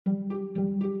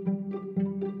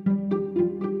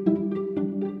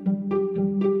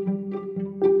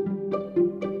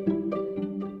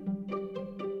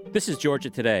This is Georgia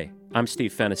Today. I'm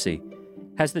Steve Fennessy.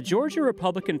 Has the Georgia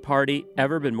Republican Party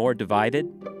ever been more divided?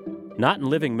 Not in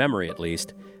living memory, at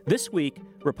least. This week,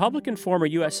 Republican former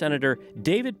U.S. Senator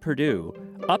David Perdue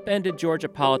upended Georgia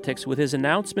politics with his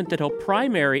announcement that he'll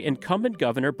primary incumbent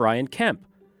Governor Brian Kemp,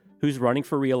 who's running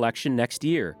for re-election next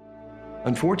year.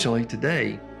 Unfortunately,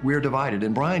 today, we're divided,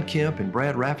 and Brian Kemp and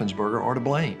Brad Raffensperger are to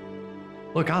blame.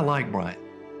 Look, I like Brian.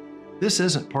 This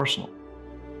isn't personal.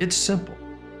 It's simple.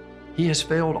 He has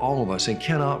failed all of us and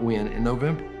cannot win in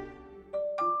November.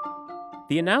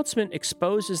 The announcement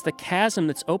exposes the chasm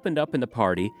that's opened up in the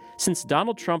party since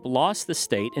Donald Trump lost the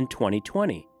state in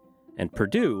 2020. And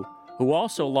Perdue, who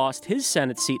also lost his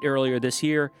Senate seat earlier this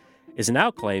year, is now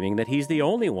claiming that he's the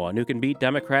only one who can beat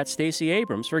Democrat Stacey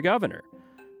Abrams for governor.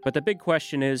 But the big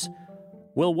question is,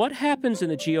 will what happens in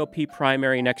the GOP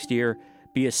primary next year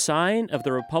be a sign of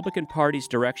the Republican Party's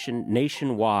direction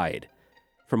nationwide?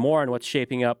 For more on what's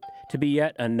shaping up to be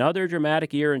yet another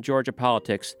dramatic year in Georgia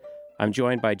politics, I'm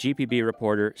joined by GPB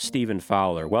reporter Stephen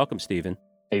Fowler. Welcome, Stephen.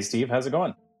 Hey, Steve. How's it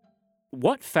going?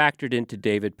 What factored into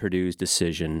David Perdue's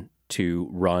decision to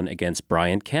run against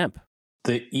Brian Kemp?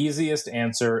 The easiest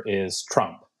answer is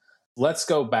Trump. Let's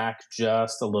go back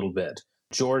just a little bit.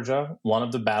 Georgia, one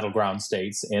of the battleground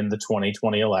states in the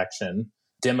 2020 election,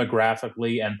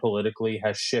 demographically and politically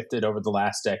has shifted over the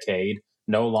last decade.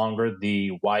 No longer the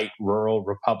white rural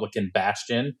Republican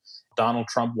bastion. Donald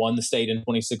Trump won the state in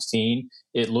 2016.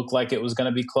 It looked like it was going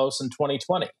to be close in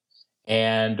 2020.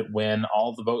 And when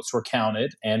all the votes were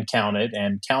counted and counted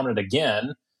and counted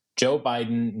again, Joe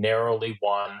Biden narrowly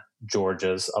won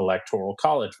Georgia's electoral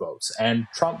college votes. And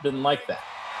Trump didn't like that.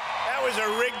 That was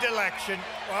a rigged election.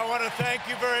 Well, I want to thank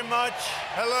you very much.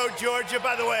 Hello, Georgia,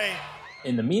 by the way.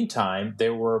 In the meantime,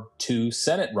 there were two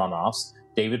Senate runoffs,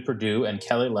 David Perdue and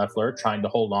Kelly Loeffler trying to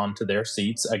hold on to their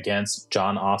seats against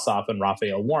Jon Ossoff and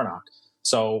Raphael Warnock.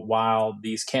 So while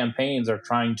these campaigns are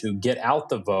trying to get out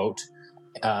the vote,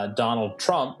 Donald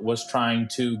Trump was trying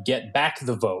to get back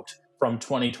the vote from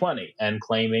 2020 and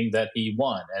claiming that he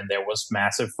won and there was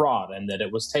massive fraud and that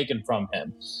it was taken from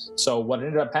him. So what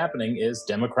ended up happening is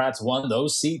Democrats won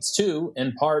those seats too,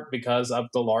 in part because of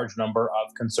the large number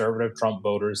of conservative Trump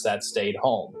voters that stayed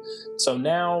home. So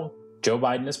now Joe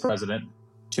Biden is president.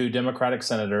 Two Democratic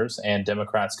senators and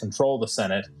Democrats control the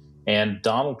Senate, and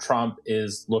Donald Trump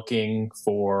is looking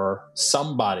for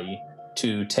somebody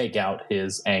to take out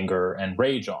his anger and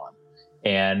rage on.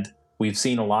 And we've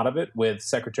seen a lot of it with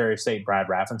Secretary of State Brad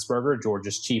Raffensperger,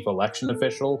 Georgia's chief election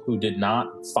official, who did not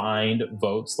find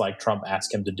votes like Trump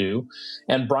asked him to do,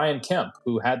 and Brian Kemp,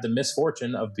 who had the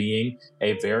misfortune of being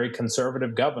a very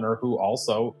conservative governor who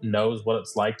also knows what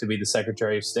it's like to be the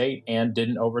Secretary of State and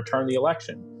didn't overturn the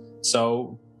election.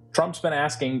 So Trump's been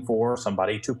asking for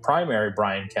somebody to primary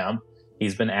Brian Kemp.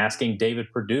 He's been asking David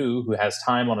Perdue, who has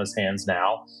time on his hands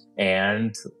now,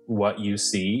 and what you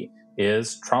see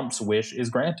is Trump's wish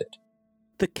is granted.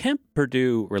 The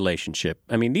Kemp-Perdue relationship,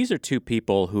 these are two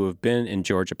people who have been in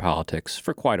Georgia politics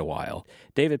for quite a while.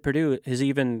 David Perdue has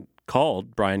even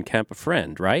called Brian Kemp a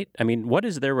friend, right? What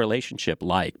is their relationship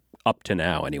like up to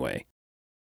now anyway?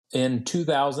 In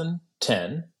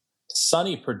 2010,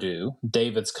 Sonny Perdue,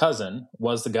 David's cousin,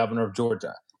 was the governor of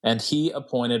Georgia, and he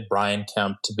appointed Brian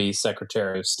Kemp to be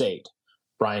Secretary of State.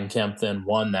 Brian Kemp then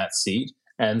won that seat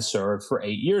and served for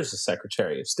 8 years as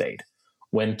Secretary of State.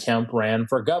 When Kemp ran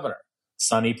for governor,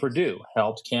 Sonny Perdue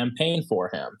helped campaign for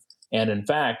him. And in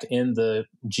fact, in the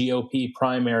GOP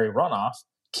primary runoff,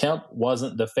 Kemp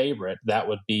wasn't the favorite. That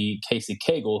would be Casey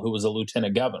Cagle, who was a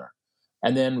lieutenant governor.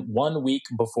 And then 1 week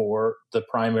before the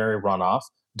primary runoff,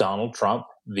 Donald Trump,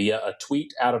 via a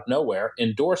tweet out of nowhere,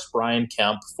 endorsed Brian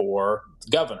Kemp for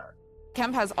governor.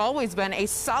 Kemp has always been a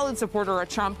solid supporter of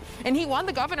Trump, and he won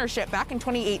the governorship back in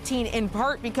 2018 in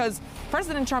part because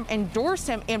President Trump endorsed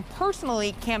him and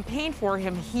personally campaigned for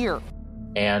him here.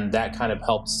 And that kind of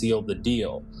helped seal the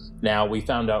deal. Now, we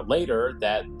found out later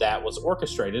that that was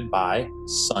orchestrated by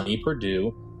Sonny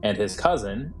Perdue and his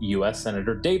cousin, U.S.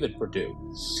 Senator David Perdue.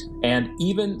 And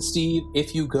even, Steve,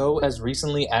 if you go as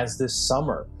recently as this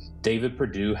summer, David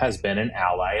Perdue has been an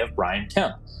ally of Brian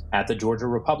Kemp. At the Georgia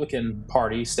Republican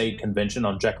Party State Convention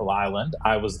on Jekyll Island,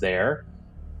 I was there.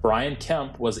 Brian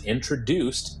Kemp was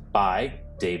introduced by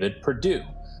David Perdue.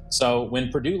 So when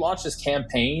Perdue launched his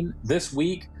campaign this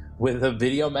week with a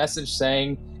video message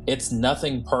saying it's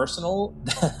nothing personal,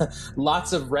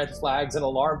 lots of red flags and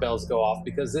alarm bells go off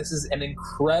because this is an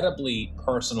incredibly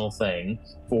personal thing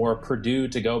for Perdue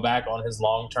to go back on his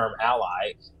long-term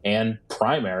ally and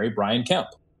primary Brian Kemp.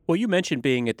 Well, you mentioned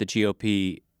being at the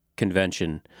GOP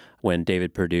convention when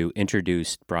David Perdue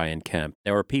introduced Brian Kemp.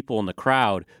 There were people in the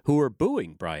crowd who were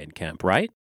booing Brian Kemp, right?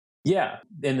 Yeah.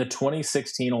 In the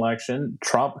 2016 election,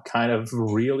 Trump kind of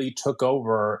really took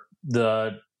over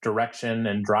the direction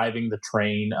and driving the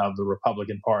train of the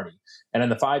Republican Party. And in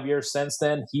the 5 years since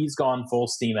then, he's gone full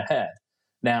steam ahead.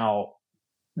 Now,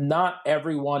 not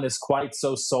everyone is quite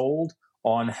so sold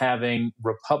on having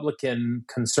Republican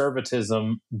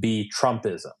conservatism be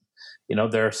Trumpism.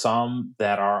 There are some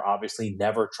that are obviously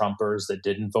never Trumpers that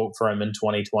didn't vote for him in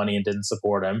 2020 and didn't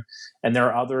support him. And there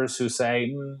are others who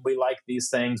say, we like these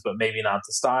things, but maybe not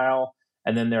the style.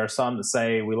 And then there are some that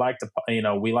say, we like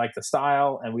the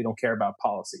style and we don't care about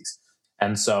policies.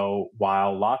 And so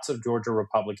while lots of Georgia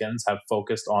Republicans have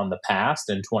focused on the past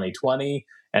in 2020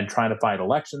 and trying to fight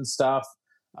election stuff,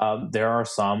 there are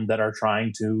some that are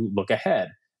trying to look ahead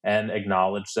and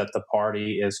acknowledge that the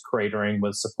party is cratering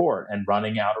with support and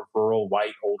running out of rural,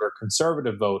 white, older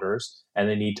conservative voters, and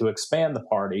they need to expand the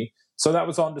party. So that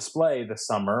was on display this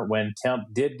summer when Kemp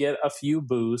did get a few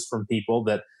boos from people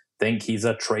that think he's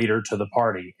a traitor to the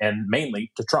party, and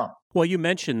mainly to Trump. Well, you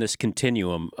mentioned this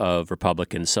continuum of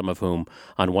Republicans, some of whom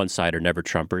on one side are never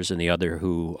Trumpers and the other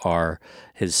who are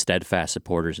his steadfast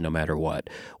supporters no matter what.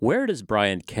 Where does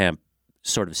Brian Kemp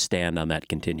sort of stand on that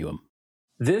continuum?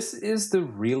 This is the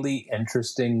really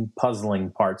interesting,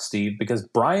 puzzling part, Steve, because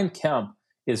Brian Kemp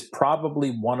is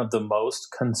probably one of the most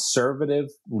conservative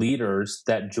leaders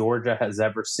that Georgia has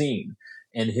ever seen.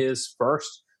 In his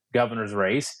first governor's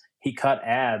race, he cut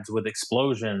ads with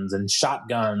explosions and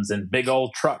shotguns and big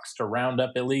old trucks to round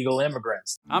up illegal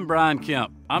immigrants. I'm Brian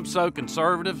Kemp. I'm so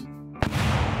conservative,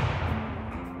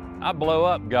 I blow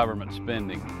up government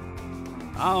spending.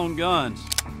 I own guns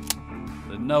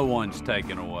that no one's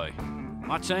taking away.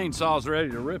 My chainsaw's ready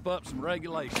to rip up some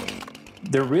regulations.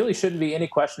 There really shouldn't be any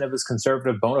question of his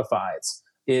conservative bona fides.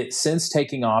 Since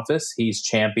taking office, he's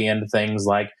championed things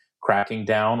like cracking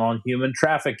down on human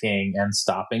trafficking and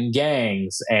stopping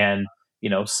gangs and,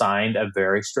 signed a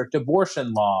very strict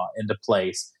abortion law into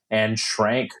place and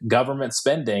shrank government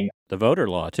spending. The voter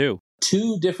law, too.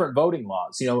 2 different voting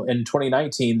laws. In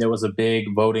 2019, there was a big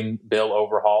voting bill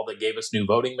overhaul that gave us new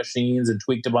voting machines and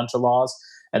tweaked a bunch of laws.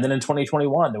 And then in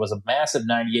 2021, there was a massive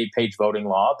 98-page voting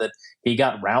law that he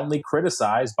got roundly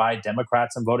criticized by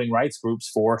Democrats and voting rights groups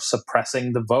for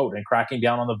suppressing the vote and cracking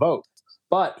down on the vote.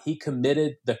 But he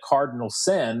committed the cardinal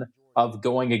sin of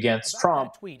going against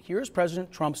Trump. Here's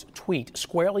President Trump's tweet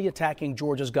squarely attacking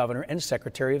Georgia's governor and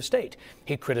Secretary of State.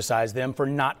 He criticized them for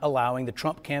not allowing the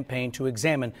Trump campaign to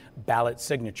examine ballot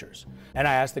signatures. And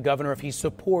I asked the governor if he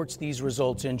supports these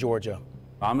results in Georgia.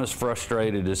 I'm as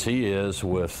frustrated as he is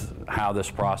with how this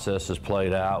process has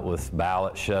played out, with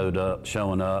ballots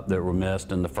showing up that were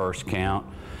missed in the first count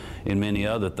and many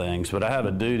other things. But I have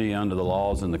a duty under the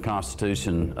laws and the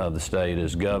Constitution of the state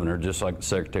as governor, just like the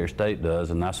Secretary of State does,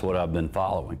 and that's what I've been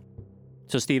following.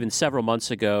 So, Stephen, several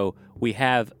months ago, we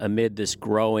have, amid this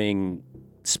growing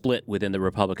split within the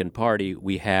Republican Party,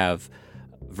 we have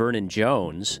Vernon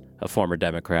Jones, a former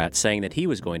Democrat, saying that he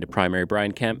was going to primary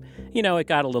Brian Kemp. It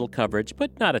got a little coverage,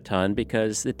 but not a ton,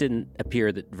 because it didn't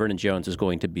appear that Vernon Jones is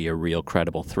going to be a real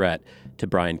credible threat to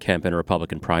Brian Kemp in a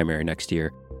Republican primary next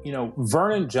year.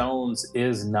 Vernon Jones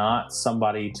is not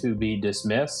somebody to be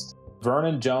dismissed.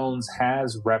 Vernon Jones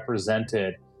has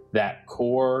represented that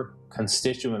core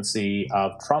constituency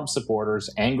of Trump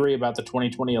supporters angry about the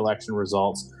 2020 election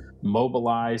results,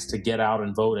 mobilized to get out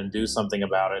and vote and do something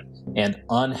about it, and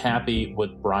unhappy with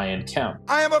Brian Kemp.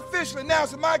 I am officially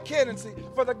announcing my candidacy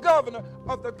for the governor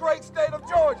of the great state of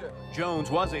Georgia. Jones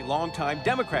was a longtime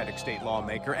Democratic state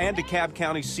lawmaker and DeKalb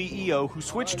County CEO who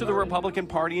switched to the Republican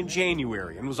Party in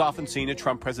January and was often seen at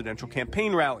Trump presidential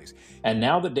campaign rallies. And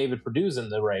now that David Perdue's in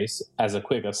the race, as a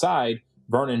quick aside,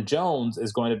 Vernon Jones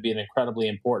is going to be an incredibly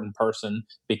important person,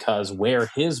 because where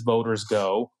his voters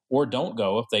go or don't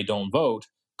go if they don't vote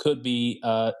could be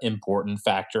an important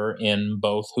factor in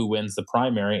both who wins the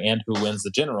primary and who wins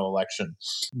the general election.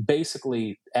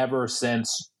 Basically, ever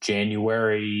since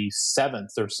January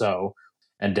 7th or so,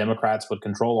 and Democrats would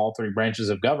control all 3 branches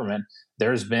of government,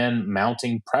 there's been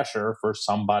mounting pressure for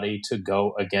somebody to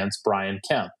go against Brian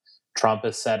Kemp. Trump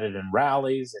has said it in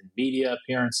rallies and media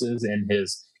appearances, in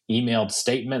his emailed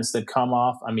statements that come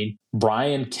off.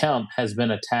 Brian Kemp has been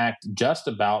attacked just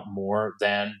about more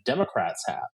than Democrats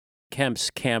have. Kemp's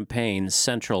campaign's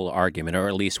central argument, or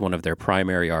at least one of their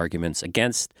primary arguments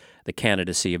against the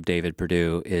candidacy of David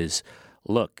Perdue, is,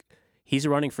 look, he's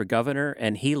running for governor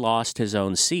and he lost his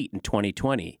own seat in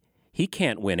 2020. He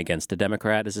can't win against a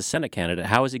Democrat as a Senate candidate.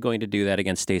 How is he going to do that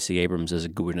against Stacey Abrams as a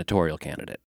gubernatorial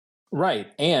candidate?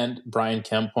 Right. And Brian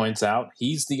Kemp points out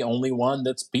he's the only one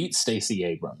that's beat Stacey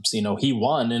Abrams. He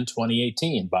won in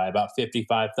 2018 by about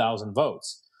 55,000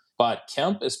 votes. But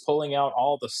Kemp is pulling out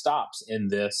all the stops in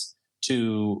this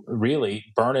to really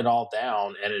burn it all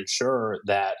down and ensure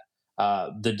that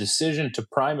the decision to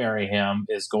primary him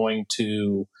is going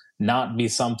to not be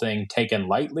something taken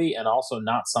lightly and also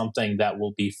not something that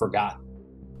will be forgotten.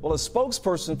 Well, a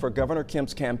spokesperson for Governor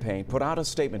Kemp's campaign put out a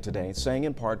statement today saying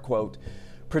in part, quote,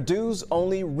 Perdue's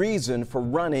only reason for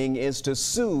running is to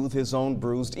soothe his own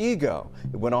bruised ego.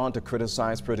 It went on to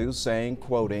criticize Perdue, saying,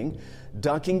 quoting,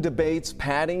 ducking debates,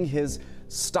 padding his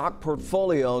stock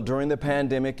portfolio during the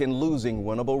pandemic and losing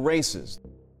winnable races.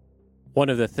 One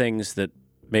of the things that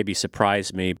maybe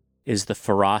surprised me is the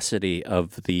ferocity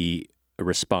of the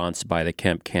response by the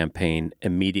Kemp campaign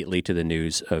immediately to the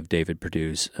news of David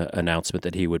Perdue's announcement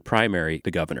that he would primary the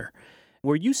governor.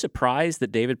 Were you surprised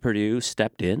that David Perdue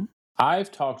stepped in?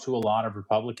 I've talked to a lot of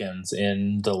Republicans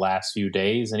in the last few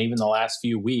days and even the last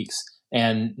few weeks,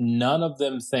 and none of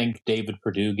them think David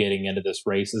Perdue getting into this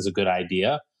race is a good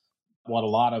idea. What a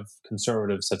lot of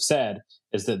conservatives have said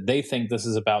is that they think this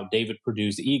is about David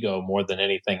Perdue's ego more than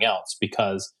anything else,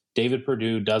 because David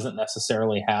Perdue doesn't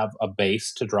necessarily have a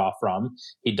base to draw from.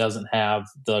 He doesn't have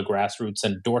the grassroots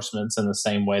endorsements in the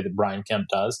same way that Brian Kemp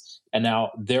does. And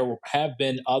now there have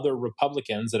been other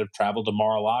Republicans that have traveled to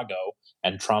Mar-a-Lago,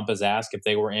 and Trump has asked if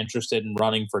they were interested in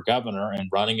running for governor and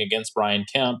running against Brian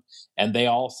Kemp. And they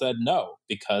all said no,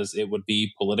 because it would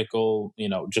be political,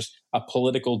 just a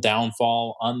political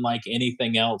downfall unlike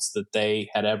anything else that they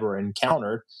had ever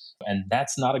encountered. And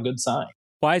that's not a good sign.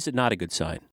 Why is it not a good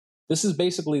sign? This is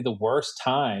basically the worst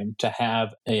time to have,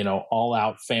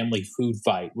 all-out family food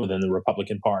fight within the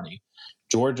Republican Party.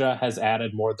 Georgia has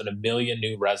added more than 1 million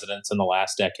new residents in the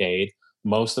last decade.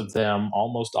 Most of them,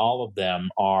 almost all of them,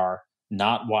 are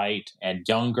not white and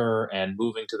younger and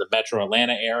moving to the metro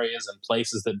Atlanta areas and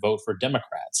places that vote for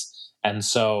Democrats. And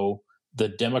so the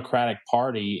Democratic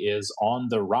Party is on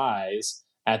the rise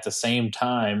at the same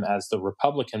time as the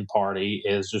Republican Party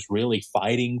is just really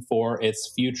fighting for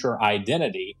its future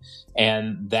identity.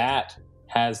 And that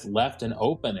has left an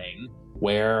opening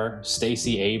where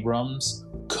Stacey Abrams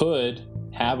could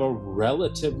have a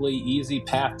relatively easy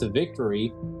path to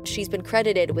victory. She's been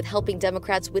credited with helping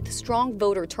Democrats with strong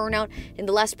voter turnout in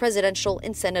the last presidential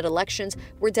and Senate elections,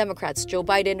 where Democrats Joe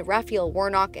Biden, Raphael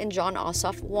Warnock, and Jon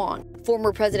Ossoff won.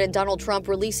 Former President Donald Trump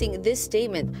releasing this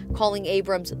statement, calling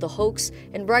Abrams the hoax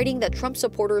and writing that Trump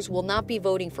supporters will not be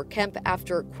voting for Kemp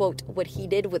after, quote, what he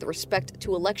did with respect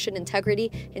to election integrity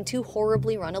in 2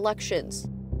 horribly run elections.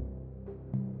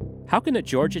 How can the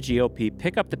Georgia GOP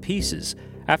pick up the pieces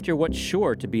after what's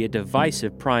sure to be a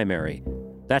divisive primary?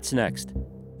 That's next.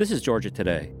 This is Georgia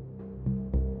Today.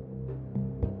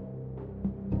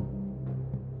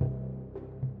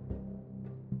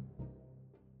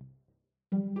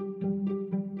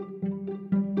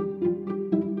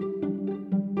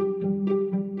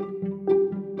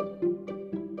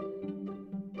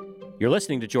 You're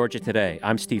listening to Georgia Today.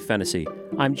 I'm Steve Fennessy.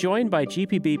 I'm joined by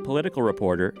GPB political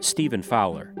reporter Stephen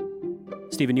Fowler.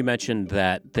 Stephen, you mentioned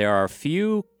that there are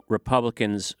few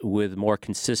Republicans with more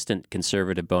consistent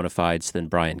conservative bona fides than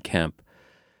Brian Kemp.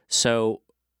 So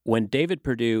when David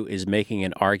Perdue is making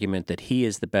an argument that he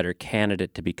is the better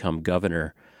candidate to become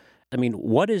governor, I mean,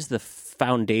 what is the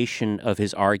foundation of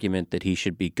his argument that he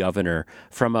should be governor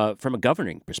from a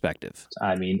governing perspective?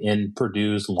 I mean, in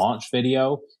Perdue's launch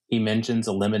video, he mentions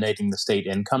eliminating the state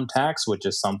income tax, which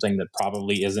is something that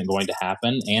probably isn't going to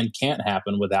happen and can't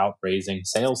happen without raising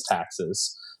sales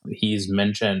taxes. He's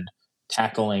mentioned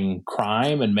tackling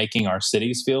crime and making our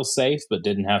cities feel safe, but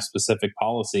didn't have specific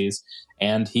policies.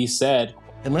 And he said,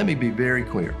 and let me be very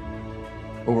clear,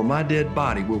 over my dead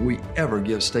body will we ever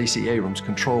give Stacey Abrams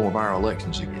control of our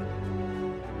elections again.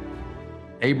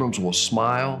 Abrams will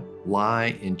smile,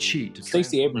 lie, and cheat.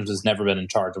 Stacey Abrams has never been in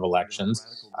charge of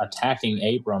elections. Attacking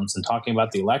Abrams and talking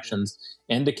about the elections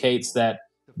indicates that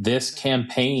this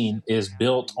campaign is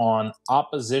built on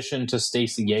opposition to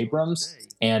Stacey Abrams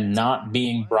and not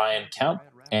being Brian Kemp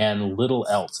and little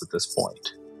else at this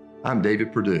point. I'm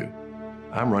David Perdue.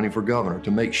 I'm running for governor to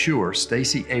make sure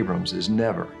Stacey Abrams is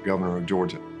never governor of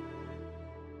Georgia.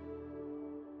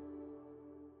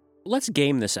 Let's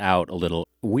game this out a little.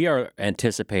 We are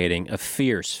anticipating a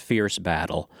fierce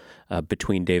battle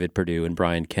between David Perdue and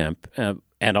Brian Kemp,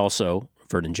 and also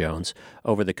Vernon Jones,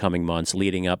 over the coming months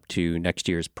leading up to next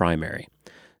year's primary.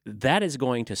 That is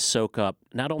going to soak up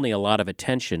not only a lot of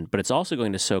attention, but it's also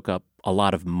going to soak up a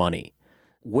lot of money.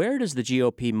 Where does the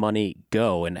GOP money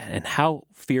go, and how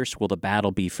fierce will the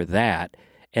battle be for that?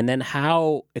 And then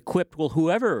how equipped will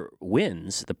whoever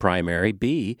wins the primary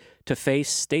be to face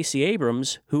Stacey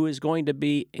Abrams, who is going to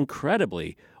be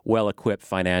incredibly well-equipped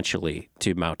financially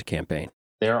to mount a campaign?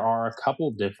 There are a couple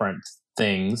different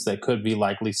things that could be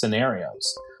likely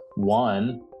scenarios.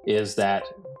 One is that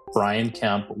Brian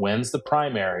Kemp wins the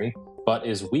primary, but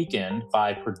is weakened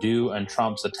by Perdue and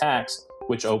Trump's attacks,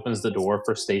 which opens the door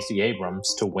for Stacey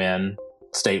Abrams to win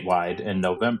statewide in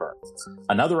November.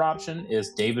 Another option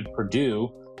is David Perdue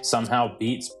somehow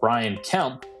beats Brian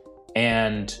Kemp,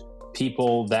 and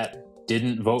people that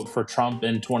didn't vote for Trump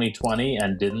in 2020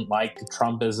 and didn't like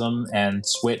Trumpism and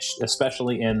switched,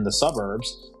 especially in the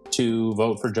suburbs, to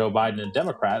vote for Joe Biden and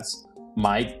Democrats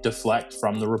might deflect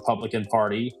from the Republican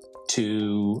Party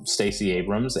to Stacey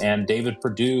Abrams, and David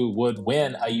Perdue would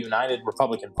win a united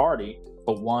Republican Party,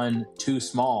 but one too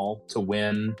small to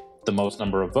win the most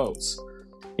number of votes.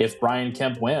 If Brian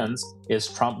Kemp wins, is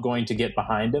Trump going to get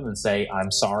behind him and say,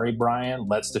 "I'm sorry, Brian,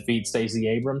 let's defeat Stacey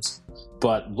Abrams"?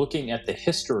 But looking at the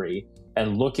history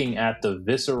and looking at the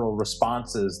visceral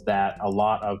responses that a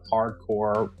lot of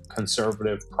hardcore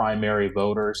conservative primary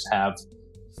voters have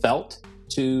felt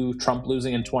to Trump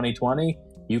losing in 2020,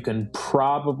 you can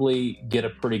probably get a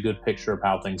pretty good picture of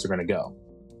how things are going to go.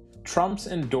 Trump's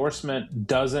endorsement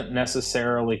doesn't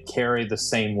necessarily carry the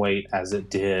same weight as it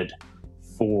did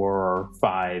 4 or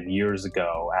 5 years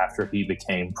ago after he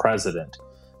became president.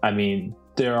 I mean,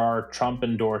 there are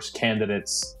Trump-endorsed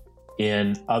candidates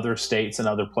in other states and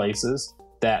other places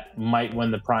that might win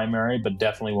the primary, but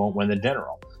definitely won't win the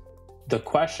general. The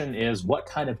question is, what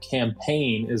kind of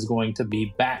campaign is going to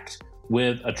be backed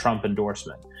with a Trump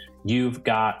endorsement? You've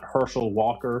got Herschel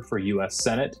Walker for U.S.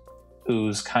 Senate,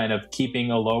 who's kind of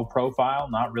keeping a low profile,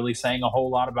 not really saying a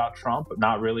whole lot about Trump, but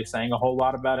not really saying a whole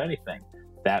lot about anything.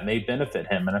 That may benefit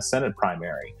him in a Senate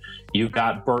primary. You've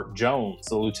got Burt Jones,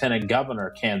 the lieutenant governor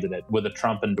candidate with a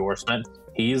Trump endorsement.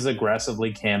 He's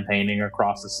aggressively campaigning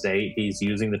across the state. He's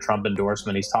using the Trump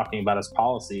endorsement. He's talking about his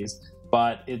policies.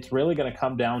 But it's really going to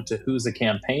come down to who's a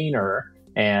campaigner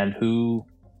and who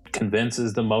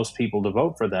convinces the most people to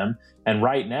vote for them. And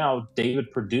right now,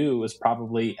 David Perdue is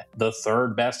probably the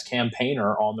third best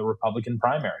campaigner on the Republican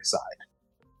primary side.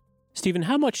 Stephen,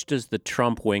 how much does the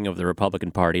Trump wing of the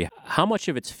Republican Party, how much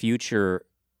of its future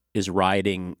is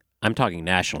riding, I'm talking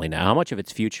nationally now, how much of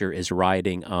its future is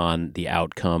riding on the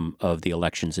outcome of the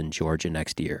elections in Georgia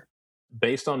next year?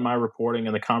 Based on my reporting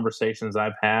and the conversations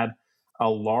I've had, a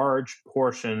large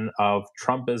portion of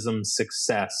Trumpism's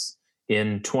success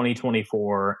in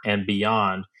 2024 and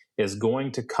beyond is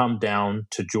going to come down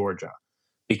to Georgia,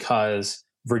 because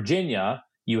Virginia,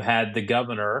 you had the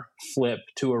governor flip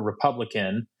to a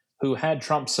Republican who had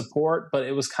Trump's support, but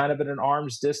it was kind of at an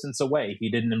arm's distance away.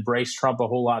 He didn't embrace Trump a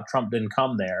whole lot. Trump didn't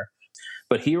come there.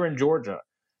 But here in Georgia,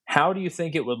 how do you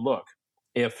think it would look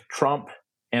if Trump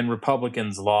and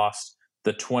Republicans lost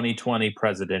the 2020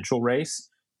 presidential race,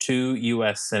 2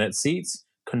 U.S. Senate seats,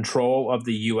 control of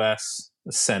the U.S.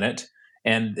 Senate,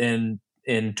 and then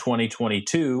in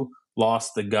 2022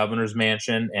 lost the governor's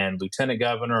mansion and lieutenant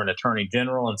governor and attorney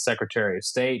general and secretary of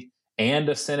state and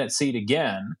a Senate seat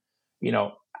again? You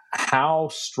know, how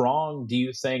strong do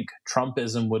you think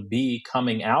Trumpism would be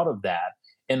coming out of that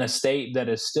in a state that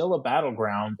is still a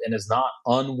battleground and is not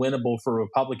unwinnable for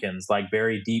Republicans like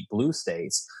very deep blue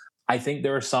states? I think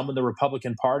there are some in the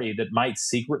Republican Party that might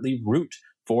secretly root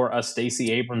for a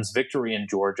Stacey Abrams victory in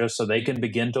Georgia so they can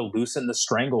begin to loosen the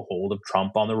stranglehold of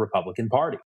Trump on the Republican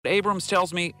Party. Abrams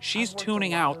tells me she's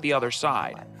tuning out the other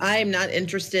side. I'm not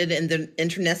interested in the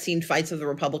internecine fights of the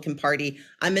Republican Party.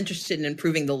 I'm interested in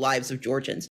improving the lives of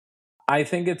Georgians. I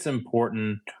think it's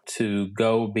important to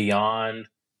go beyond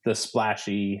the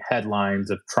splashy headlines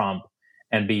of Trump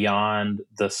and beyond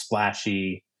the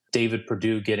splashy David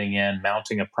Perdue getting in,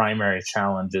 mounting a primary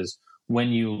challenges. When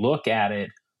you look at it,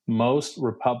 most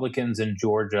Republicans in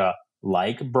Georgia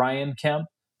like Brian Kemp.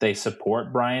 They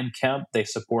support Brian Kemp. They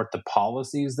support the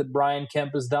policies that Brian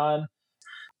Kemp has done.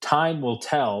 Time will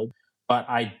tell, but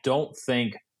I don't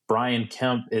think Brian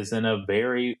Kemp is in a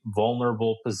very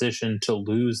vulnerable position to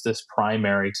lose this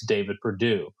primary to David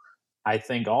Perdue. I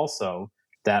think also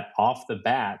that off the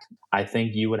bat, I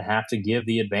think you would have to give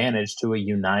the advantage to a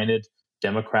united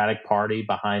Democratic Party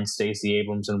behind Stacey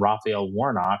Abrams and Raphael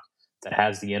Warnock that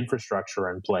has the infrastructure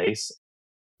in place.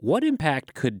 What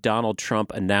impact could Donald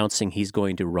Trump announcing he's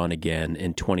going to run again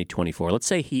in 2024? Let's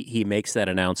say he makes that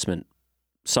announcement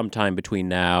sometime between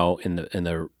now and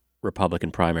the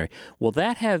Republican primary. Will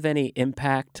that have any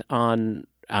impact on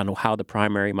how the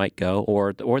primary might go,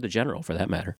 or the general for that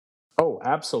matter? Oh,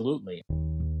 absolutely.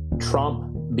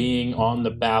 Trump being on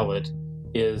the ballot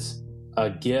is a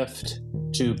gift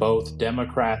to both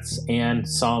Democrats and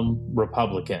some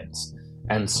Republicans.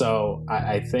 And so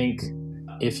I think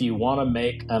if you want to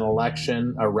make an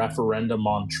election a referendum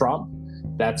on Trump,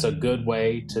 that's a good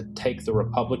way to take the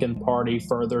Republican Party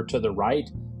further to the right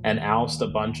and oust a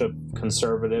bunch of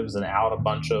conservatives and out a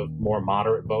bunch of more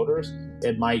moderate voters,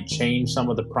 it might change some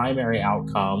of the primary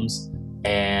outcomes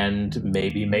and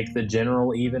maybe make the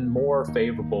general even more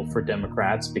favorable for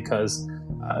Democrats, because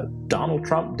Donald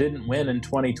Trump didn't win in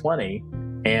 2020.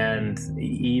 And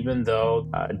even though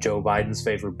Joe Biden's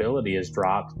favorability has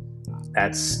dropped,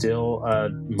 that's still a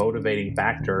motivating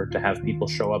factor to have people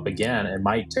show up again and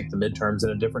might take the midterms in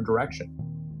a different direction.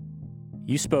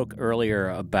 You spoke earlier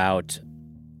about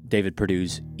David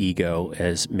Perdue's ego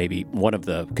as maybe one of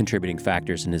the contributing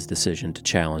factors in his decision to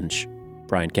challenge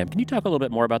Brian Kemp. Can you talk a little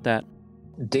bit more about that?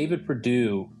 David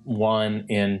Perdue won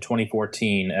in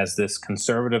 2014 as this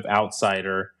conservative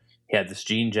outsider. He had this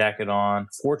jean jacket on,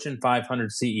 Fortune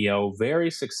 500 CEO, very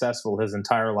successful his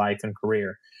entire life and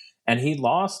career. And he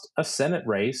lost a Senate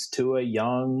race to a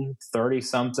young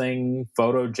 30-something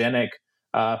photogenic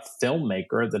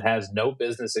filmmaker that has no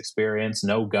business experience,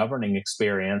 no governing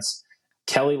experience.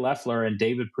 Kelly Loeffler and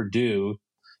David Perdue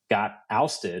got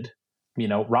ousted. You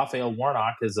know, Raphael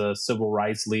Warnock is a civil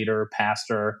rights leader,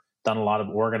 pastor, done a lot of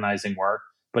organizing work.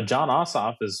 But Jon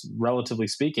Ossoff is, relatively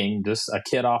speaking, just a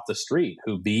kid off the street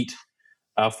who beat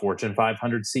a Fortune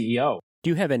 500 CEO. Do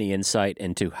you have any insight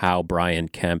into how Brian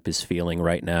Kemp is feeling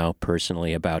right now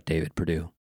personally about David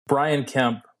Perdue? Brian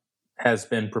Kemp has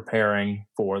been preparing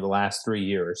for the last 3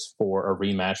 years for a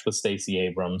rematch with Stacey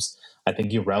Abrams. I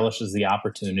think he relishes the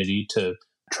opportunity to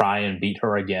try and beat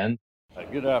her again.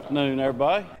 Good afternoon,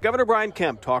 everybody. Governor Brian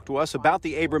Kemp talked to us about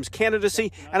the Abrams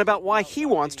candidacy and about why he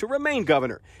wants to remain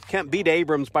governor. Kemp beat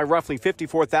Abrams by roughly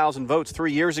 54,000 votes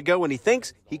 3 years ago, and he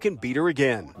thinks he can beat her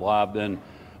again. Well, I've been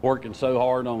working so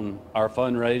hard on our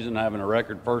fundraising, having a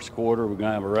record first quarter. We're going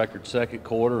to have a record second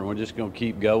quarter, and we're just going to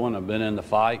keep going. I've been in the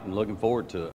fight and looking forward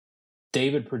to it.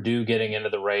 David Perdue getting into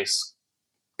the race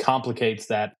complicates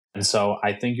that. And so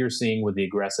I think you're seeing with the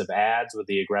aggressive ads, with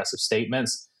the aggressive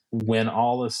statements, when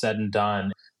all is said and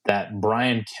done, that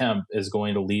Brian Kemp is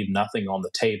going to leave nothing on the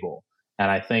table.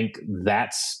 And I think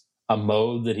that's a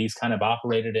mode that he's kind of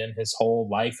operated in his whole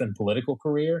life and political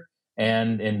career.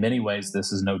 And in many ways,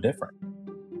 this is no different.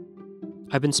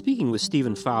 I've been speaking with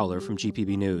Stephen Fowler from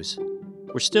GPB News.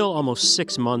 We're still almost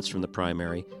 6 months from the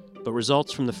primary, but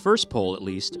results from the first poll, at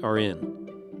least, are in.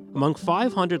 Among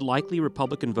 500 likely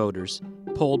Republican voters,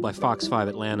 polled by Fox 5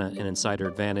 Atlanta and Insider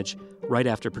Advantage right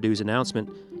after Perdue's announcement,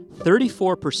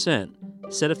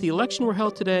 34% said if the election were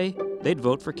held today, they'd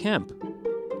vote for Kemp.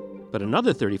 But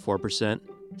another 34%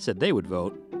 said they would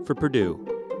vote for Perdue.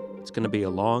 It's going to be a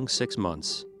long 6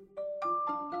 months.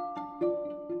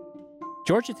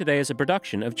 Georgia Today is a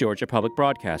production of Georgia Public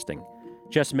Broadcasting.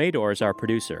 Jess Mador is our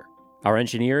producer. Our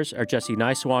engineers are Jesse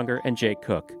Neiswanger and Jake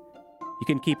Cook. You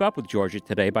can keep up with Georgia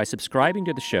Today by subscribing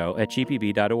to the show at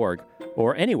gpb.org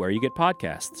or anywhere you get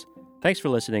podcasts. Thanks for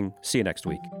listening. See you next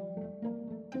week.